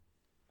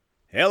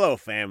Hello,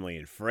 family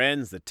and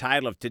friends. The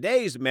title of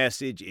today's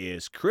message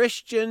is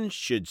Christians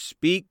Should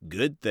Speak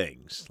Good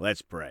Things.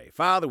 Let's pray.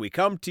 Father, we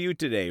come to you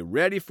today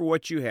ready for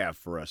what you have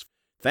for us.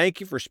 Thank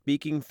you for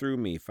speaking through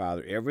me,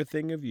 Father,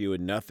 everything of you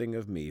and nothing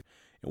of me.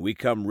 And we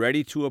come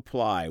ready to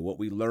apply what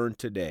we learned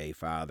today,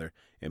 Father,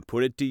 and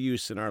put it to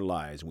use in our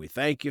lives. And we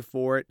thank you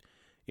for it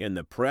in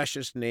the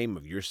precious name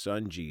of your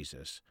Son,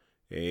 Jesus.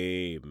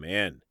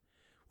 Amen.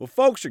 Well,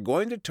 folks, we're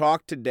going to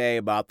talk today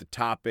about the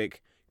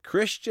topic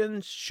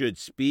Christians should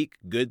speak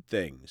good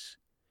things.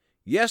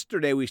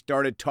 Yesterday, we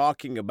started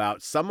talking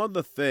about some of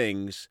the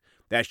things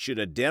that should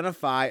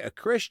identify a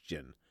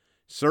Christian,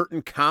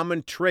 certain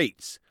common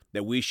traits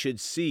that we should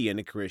see in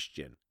a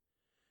Christian.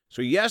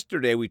 So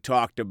yesterday, we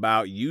talked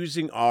about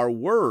using our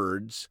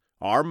words,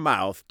 our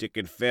mouth, to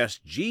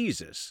confess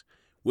Jesus,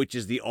 which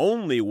is the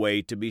only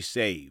way to be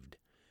saved.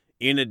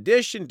 In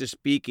addition to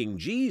speaking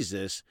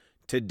Jesus,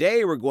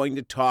 today we're going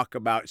to talk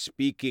about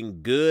speaking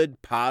good,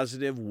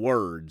 positive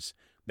words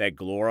that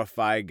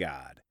glorify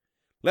God.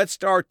 Let's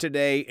start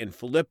today in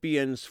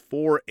Philippians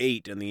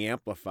 4:8 in the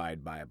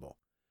Amplified Bible.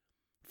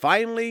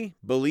 Finally,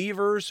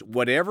 believers,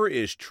 whatever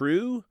is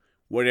true,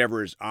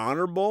 whatever is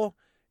honorable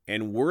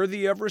and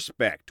worthy of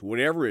respect,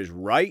 whatever is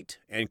right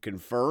and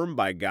confirmed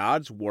by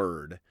God's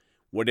word,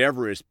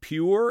 whatever is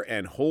pure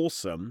and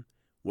wholesome,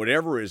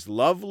 whatever is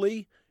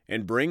lovely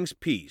and brings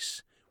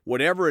peace,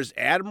 whatever is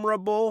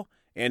admirable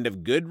and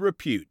of good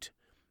repute,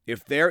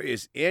 if there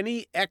is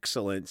any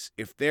excellence,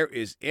 if there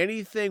is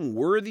anything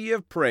worthy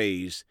of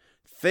praise,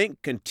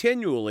 think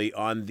continually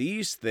on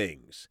these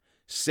things.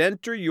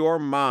 Center your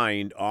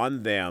mind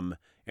on them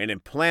and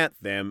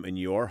implant them in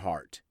your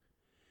heart.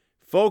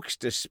 Folks,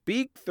 to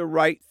speak the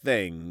right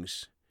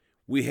things,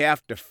 we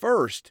have to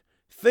first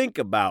think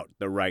about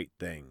the right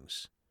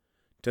things.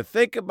 To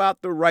think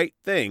about the right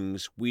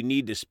things, we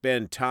need to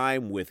spend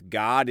time with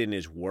God in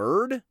His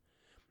Word,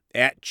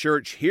 at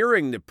church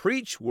hearing the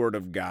preached Word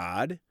of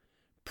God,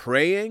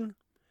 praying,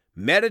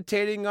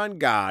 meditating on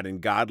God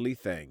and godly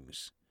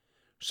things.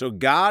 So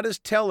God is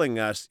telling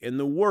us in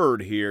the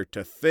Word here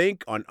to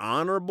think on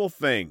honorable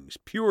things,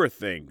 pure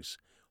things,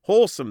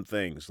 wholesome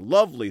things,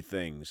 lovely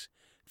things,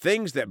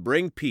 things that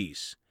bring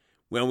peace.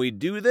 When we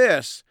do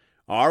this,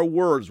 our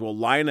words will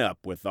line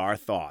up with our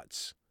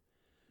thoughts.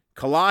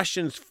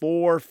 Colossians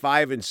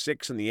 4:5 and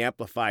 6 in the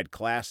Amplified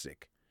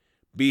Classic.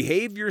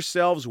 Behave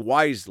yourselves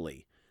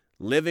wisely,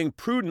 living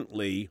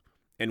prudently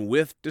and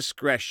with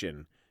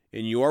discretion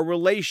in your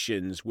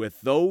relations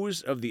with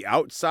those of the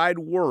outside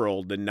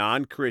world, the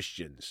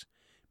non-Christians,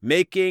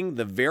 making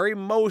the very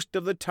most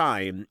of the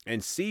time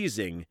and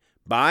seizing,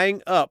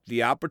 buying up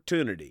the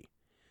opportunity.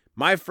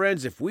 My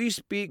friends, if we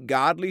speak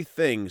godly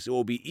things, it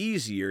will be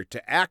easier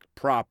to act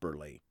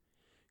properly.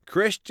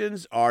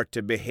 Christians are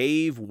to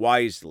behave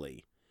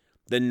wisely.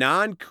 The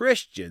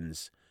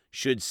non-Christians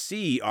should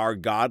see our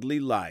godly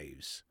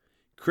lives.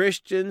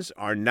 Christians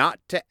are not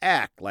to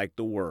act like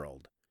the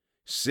world.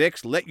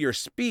 6, let your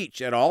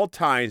speech at all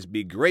times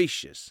be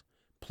gracious,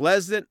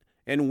 pleasant,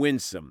 and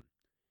winsome,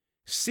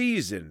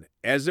 seasoned,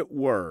 as it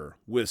were,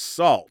 with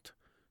salt,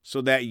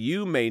 so that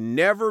you may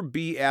never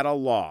be at a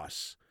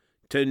loss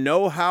to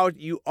know how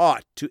you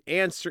ought to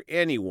answer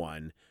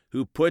anyone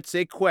who puts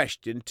a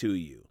question to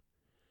you.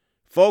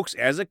 Folks,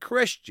 as a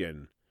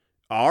Christian,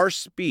 our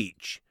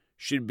speech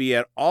should be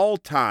at all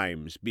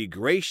times be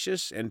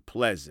gracious and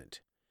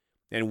pleasant,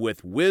 and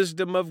with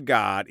wisdom of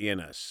God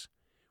in us.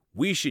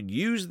 We should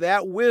use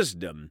that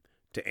wisdom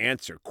to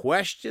answer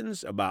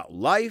questions about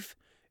life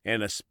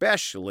and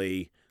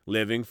especially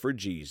living for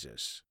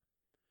Jesus.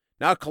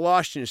 Now,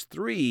 Colossians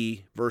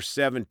 3, verse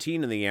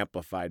 17 in the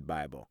Amplified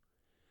Bible.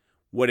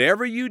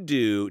 Whatever you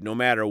do, no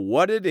matter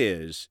what it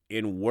is,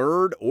 in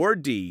word or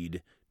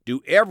deed,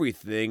 do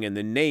everything in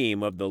the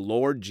name of the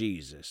Lord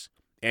Jesus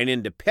and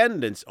in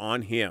dependence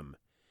on Him,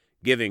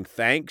 giving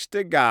thanks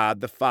to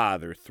God the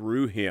Father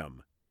through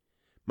Him.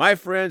 My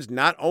friends,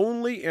 not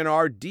only in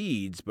our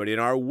deeds, but in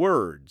our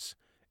words,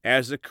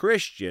 as a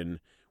Christian,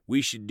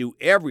 we should do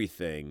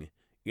everything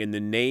in the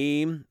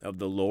name of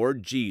the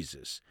Lord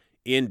Jesus,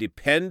 in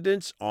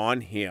dependence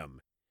on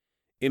Him.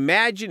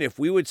 Imagine if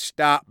we would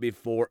stop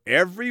before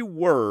every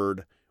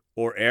word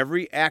or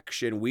every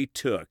action we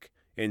took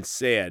and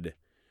said,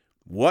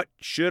 "What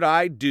should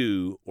I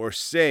do or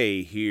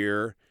say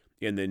here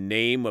in the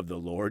name of the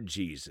Lord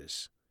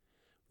Jesus?"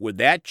 Would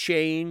that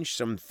change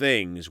some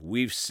things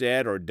we've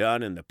said or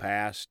done in the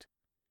past?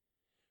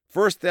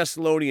 1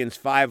 Thessalonians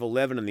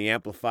 5:11 in the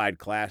Amplified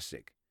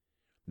Classic.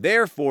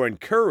 Therefore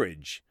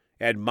encourage,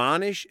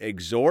 admonish,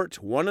 exhort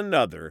one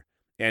another,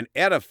 and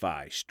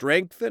edify,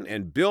 strengthen,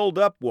 and build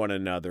up one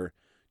another,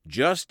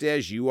 just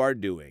as you are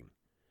doing.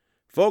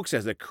 Folks,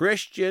 as a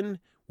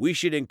Christian, we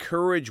should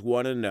encourage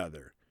one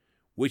another,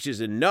 which is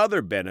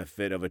another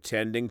benefit of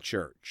attending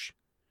church.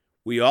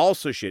 We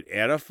also should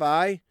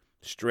edify,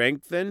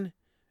 strengthen,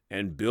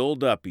 and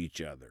build up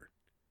each other.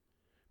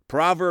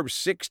 Proverbs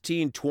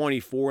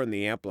 16:24 in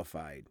the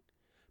Amplified.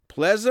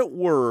 Pleasant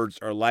words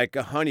are like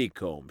a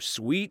honeycomb,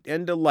 sweet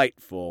and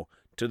delightful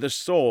to the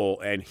soul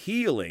and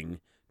healing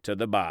to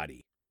the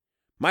body.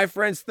 My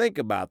friends, think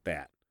about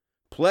that.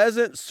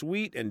 Pleasant,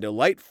 sweet, and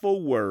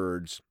delightful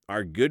words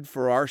are good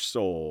for our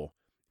soul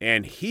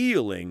and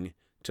healing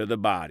to the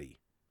body.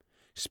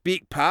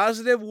 Speak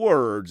positive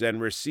words and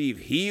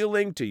receive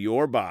healing to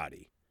your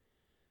body.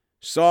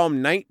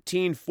 Psalm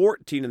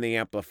 19:14 in the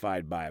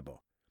Amplified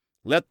Bible.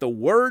 Let the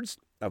words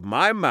of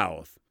my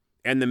mouth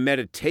and the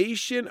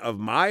meditation of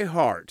my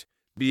heart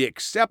be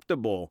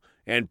acceptable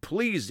and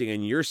pleasing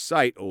in your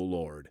sight, O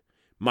Lord,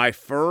 my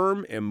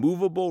firm,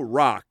 immovable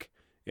rock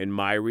and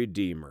my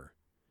Redeemer.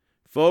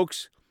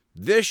 Folks,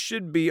 this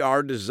should be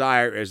our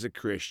desire as a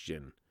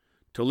Christian,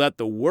 to let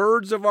the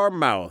words of our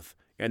mouth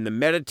and the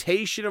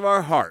meditation of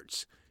our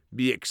hearts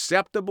be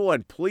acceptable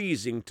and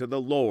pleasing to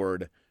the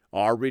Lord,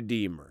 our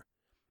Redeemer,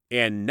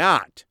 and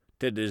not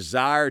to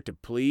desire to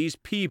please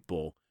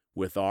people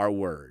with our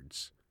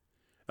words.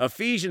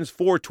 Ephesians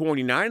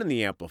 4:29 in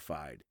the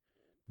Amplified.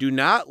 Do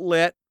not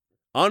let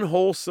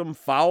unwholesome,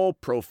 foul,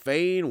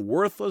 profane,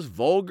 worthless,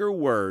 vulgar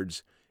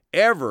words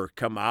ever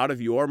come out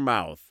of your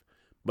mouth,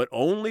 but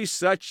only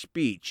such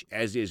speech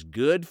as is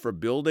good for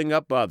building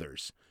up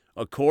others,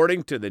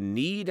 according to the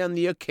need and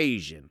the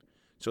occasion,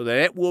 so that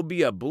it will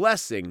be a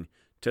blessing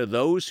to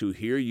those who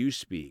hear you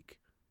speak.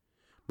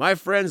 My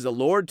friends, the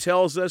Lord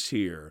tells us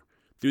here,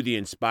 through the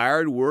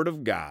inspired Word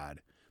of God,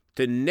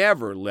 to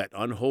never let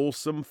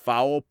unwholesome,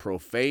 foul,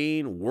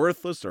 profane,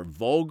 worthless, or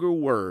vulgar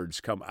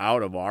words come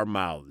out of our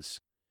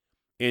mouths.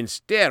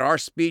 Instead, our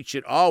speech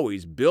should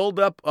always build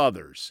up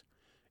others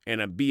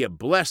and be a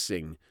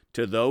blessing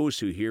to those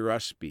who hear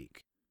us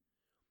speak.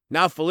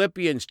 Now,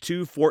 Philippians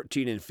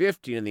 2:14 and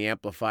 15 in the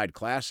Amplified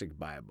Classic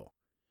Bible.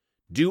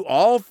 Do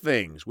all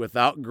things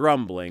without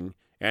grumbling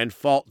and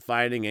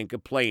fault-finding and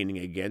complaining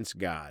against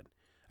God.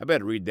 I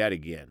better read that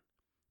again.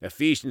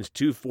 Ephesians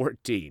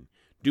 2:14.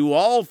 Do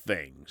all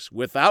things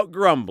without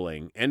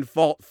grumbling and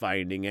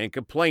fault-finding and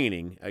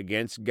complaining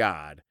against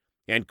God,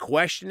 and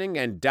questioning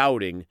and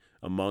doubting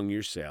among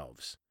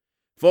yourselves.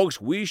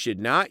 Folks, we should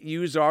not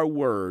use our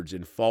words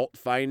in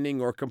fault-finding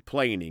or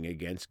complaining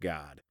against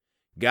God.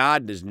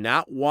 God does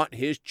not want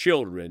his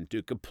children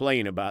to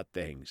complain about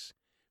things.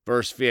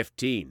 Verse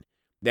 15,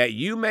 that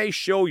you may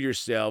show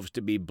yourselves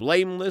to be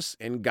blameless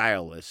and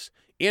guileless,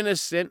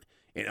 innocent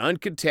and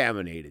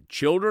uncontaminated,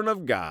 children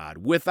of God,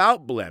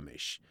 without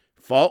blemish,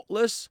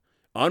 faultless,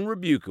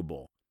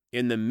 unrebukable,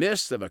 in the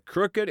midst of a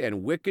crooked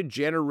and wicked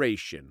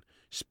generation,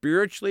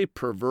 spiritually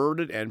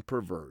perverted and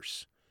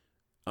perverse,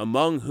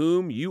 among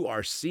whom you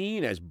are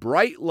seen as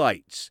bright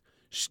lights,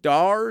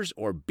 stars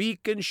or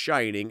beacons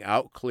shining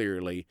out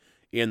clearly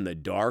in the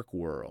dark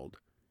world.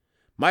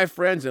 My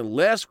friends,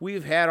 unless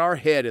we've had our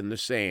head in the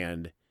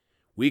sand,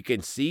 we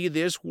can see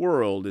this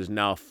world is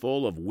now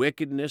full of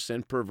wickedness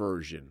and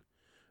perversion.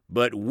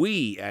 But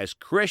we, as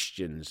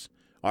Christians,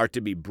 are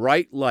to be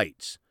bright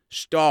lights,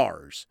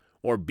 stars,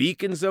 or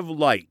beacons of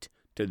light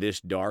to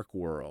this dark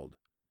world.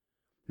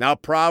 Now,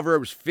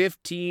 Proverbs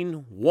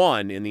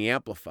 15:1 in the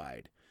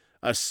Amplified.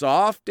 A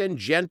soft and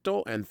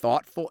gentle and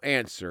thoughtful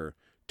answer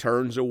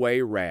turns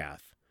away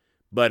wrath,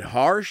 but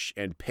harsh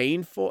and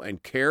painful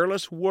and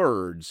careless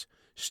words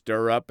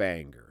stir up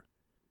anger.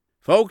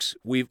 Folks,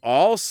 we've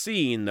all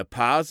seen the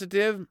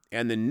positive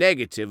and the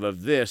negative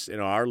of this in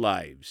our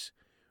lives.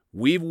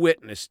 We've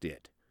witnessed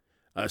it.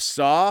 A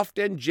soft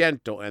and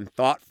gentle and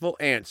thoughtful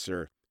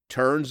answer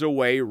turns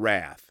away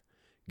wrath.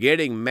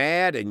 Getting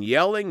mad and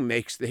yelling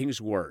makes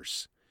things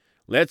worse.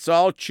 Let's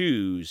all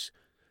choose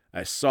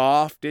a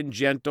soft and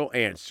gentle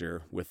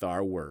answer with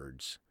our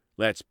words.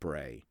 Let's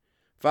pray.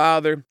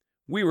 Father,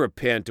 we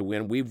repent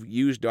when we've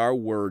used our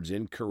words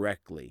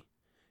incorrectly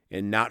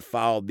and not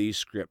followed these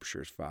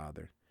scriptures,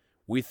 Father.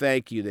 We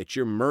thank you that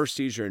your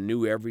mercies are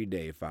new every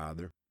day,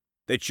 Father,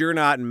 that you're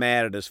not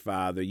mad at us,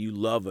 Father. You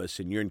love us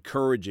and you're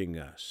encouraging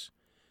us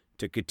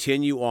to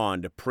continue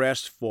on, to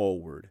press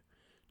forward,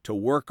 to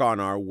work on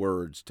our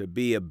words, to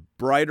be a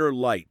brighter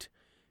light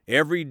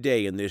every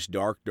day in this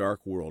dark,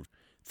 dark world.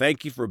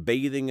 Thank you for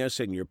bathing us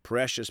in your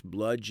precious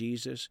blood,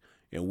 Jesus,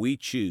 and we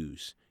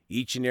choose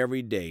each and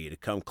every day to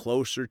come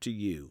closer to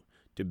you,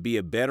 to be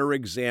a better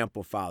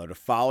example, Father, to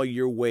follow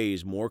your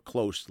ways more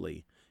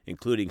closely,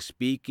 including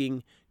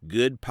speaking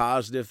good,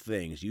 positive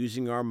things,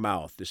 using our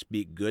mouth to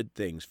speak good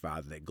things,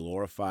 Father, that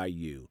glorify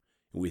you.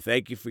 And we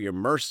thank you for your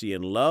mercy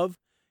and love.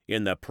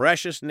 In the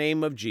precious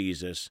name of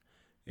Jesus,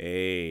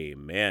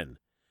 amen.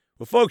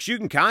 Well, folks, you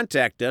can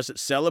contact us at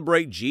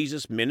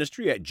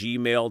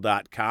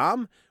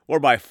celebratejesusministry@gmail.com or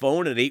by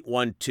phone at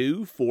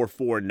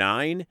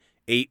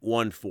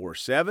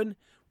 812-449-8147.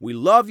 We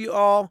love you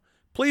all.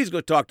 Please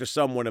go talk to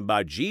someone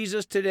about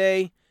Jesus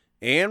today.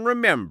 And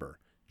remember,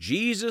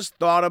 Jesus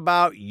thought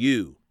about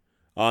you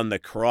on the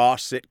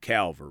cross at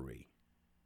Calvary.